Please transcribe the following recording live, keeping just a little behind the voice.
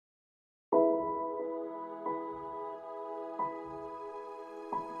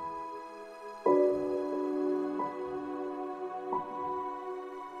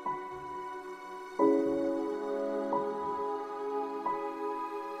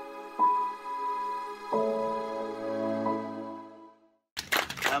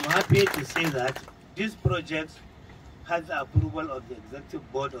happy to say that this project has the approval of the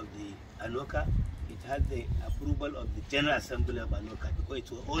executive board of the ANOCA. It has the approval of the General Assembly of ANOCA because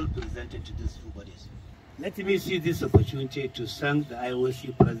it was all presented to these two bodies. Let me see this opportunity to thank the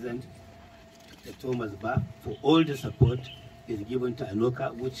IOC President, Dr. Thomas Ba, for all the support is given to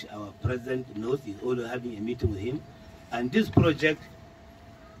ANOCA, which our President knows is already having a meeting with him. And this project,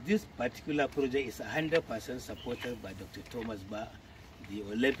 this particular project is 100% supported by Dr. Thomas Ba, the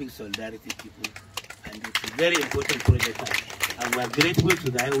Olympic Solidarity people, and it's a very important project. And we're grateful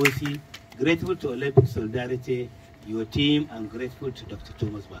to the IOC, grateful to Olympic Solidarity, your team, and grateful to Dr.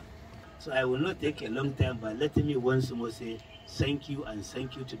 Thomas Ba. So I will not take a long time, but let me once more say thank you, and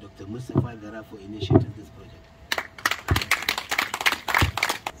thank you to Dr. Mustafa Gara for initiating this project.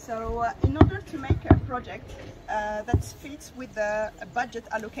 So in order to make a project that fits with the budget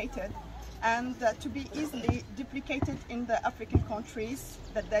allocated and to be easily duplicated in the African countries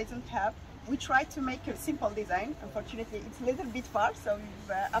that doesn't have, we try to make a simple design. Unfortunately, it's a little bit far, so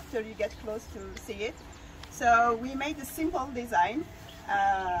after you get close to see it. So we made a simple design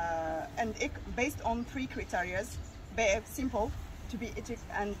and based on 3 criteria: simple, to be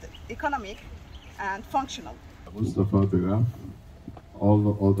and economic, and functional. Mustafa Gara, all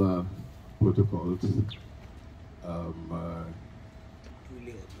the other protocols,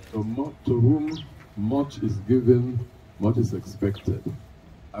 to whom much is given, much is expected.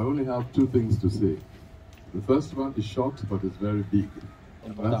 I only have 2 things to say. The first one is short, but it's very big.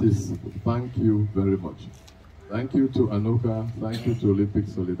 That is, thank you very much. Thank you to ANOCA, thank you to Olympic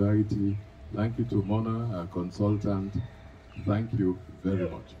Solidarity, thank you to Mona, our consultant. Thank you very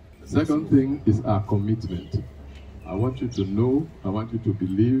much. The second thing is our commitment. I want you to know, I want you to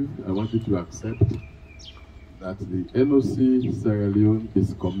believe, I want you to accept that the NOC Sierra Leone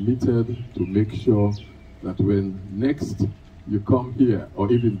is committed to make sure that when next you come here, or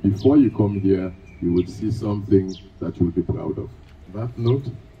even before you come here, you would see something that you will be proud of. On that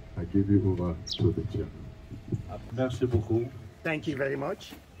note, I give you over to the chair. Merci beaucoup. Thank you very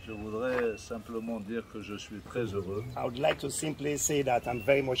much. Je voudrais simplement dire que je suis très heureux. I would like to simply say that I'm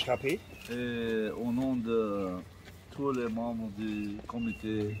very much happy. Et au nom de tous les membres du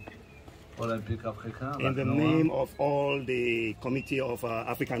Comité Olympique africain, in the name of all the Committee of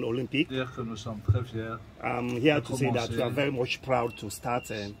African Olympic, dire que nous sommes très fiers. I'm here to say that we are very much proud to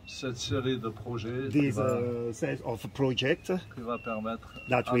start cette série de projets this set of projects qui va permettre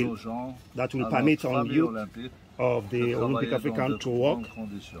that à will, nos gens, that will à permit notre on famille you olympique of the Olympic African to work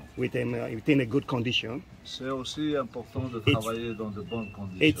within a good condition. C'est aussi important de travailler dans de bonnes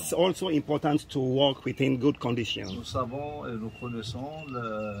conditions. It's also important to work within good conditions. Nous savons et nous connaissons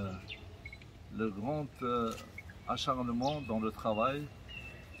le grand acharnement dans le travail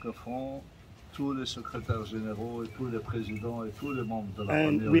que font tous les secrétaires généraux et tous les présidents et tous les membres de la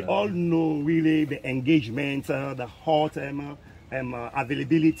famille. And we all know really the engagement, the hot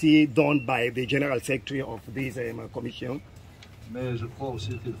availability done by the General Secretary of this Commission. Mais je crois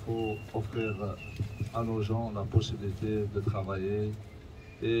aussi qu'il faut offrir à nos gens la possibilité de travailler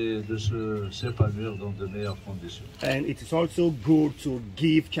et de s'épanouir dans de meilleures conditions. And it is also good to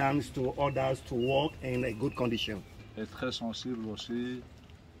give chance to others to work in a good condition. Et très sensible aussi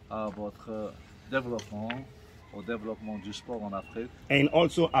à votre développement, au développement du sport en Afrique. And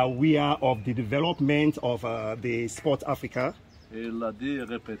also aware of the development of the sport Africa. Et il l'a dit et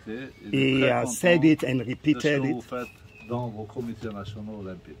répété. He has said it and repeated it. Vous faites dans vos comités nationaux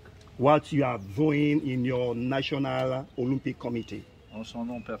olympiques. What you are doing in your National Olympic Committee. En son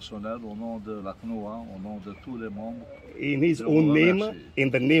nom personnel, au nom de l'ACNOA, au nom de tous les membres. In his own name, in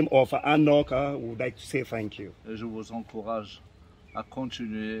the name of ANOCA, we would like to say thank you. Et je vous encourage à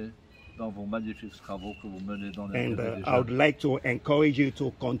continuer dans vos magnifiques travaux que vous menez dans les And I would like to encourage you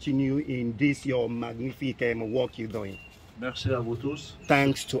to continue in this your magnificent work you're doing. Merci à vous tous.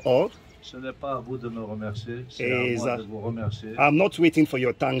 Thanks to all. Ce n'est pas à vous de me remercier, c'est à moi de vous remercier. I'm not waiting for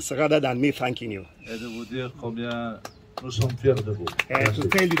your thanks rather than me thanking you. Et de vous dire combien nous sommes fiers de vous. And to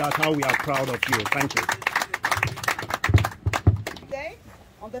tell you that how we are proud of you. Thank you. Today,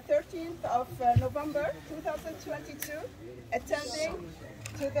 on the 13th of November 2022, attending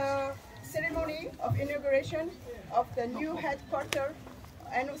to the ceremony of inauguration of the new headquarters,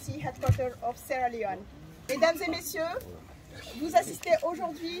 NOC headquarters of Sierra Leone. Mesdames et messieurs, vous assistez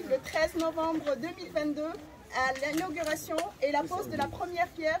aujourd'hui, le 13 novembre 2022, à l'inauguration et la pose de la première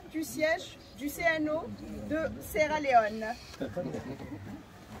pierre du siège du CNO de Sierra Leone.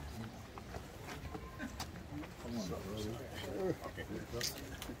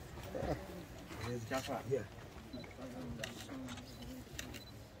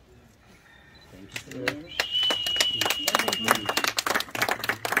 Thank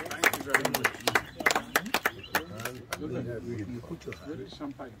you. Put your hand.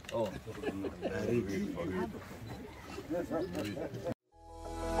 Champagne. Oh.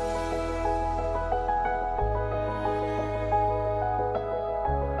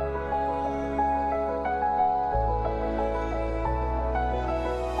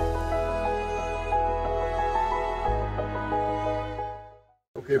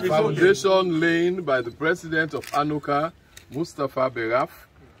 Okay, foundation laying by the president of ANOCA, Mustafa Beraf,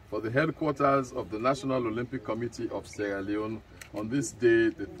 for the headquarters of the National Olympic Committee of Sierra Leone on this day,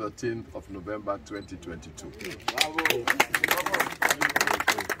 the 13th of November 2022. Bravo.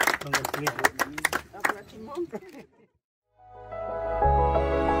 Congratulations.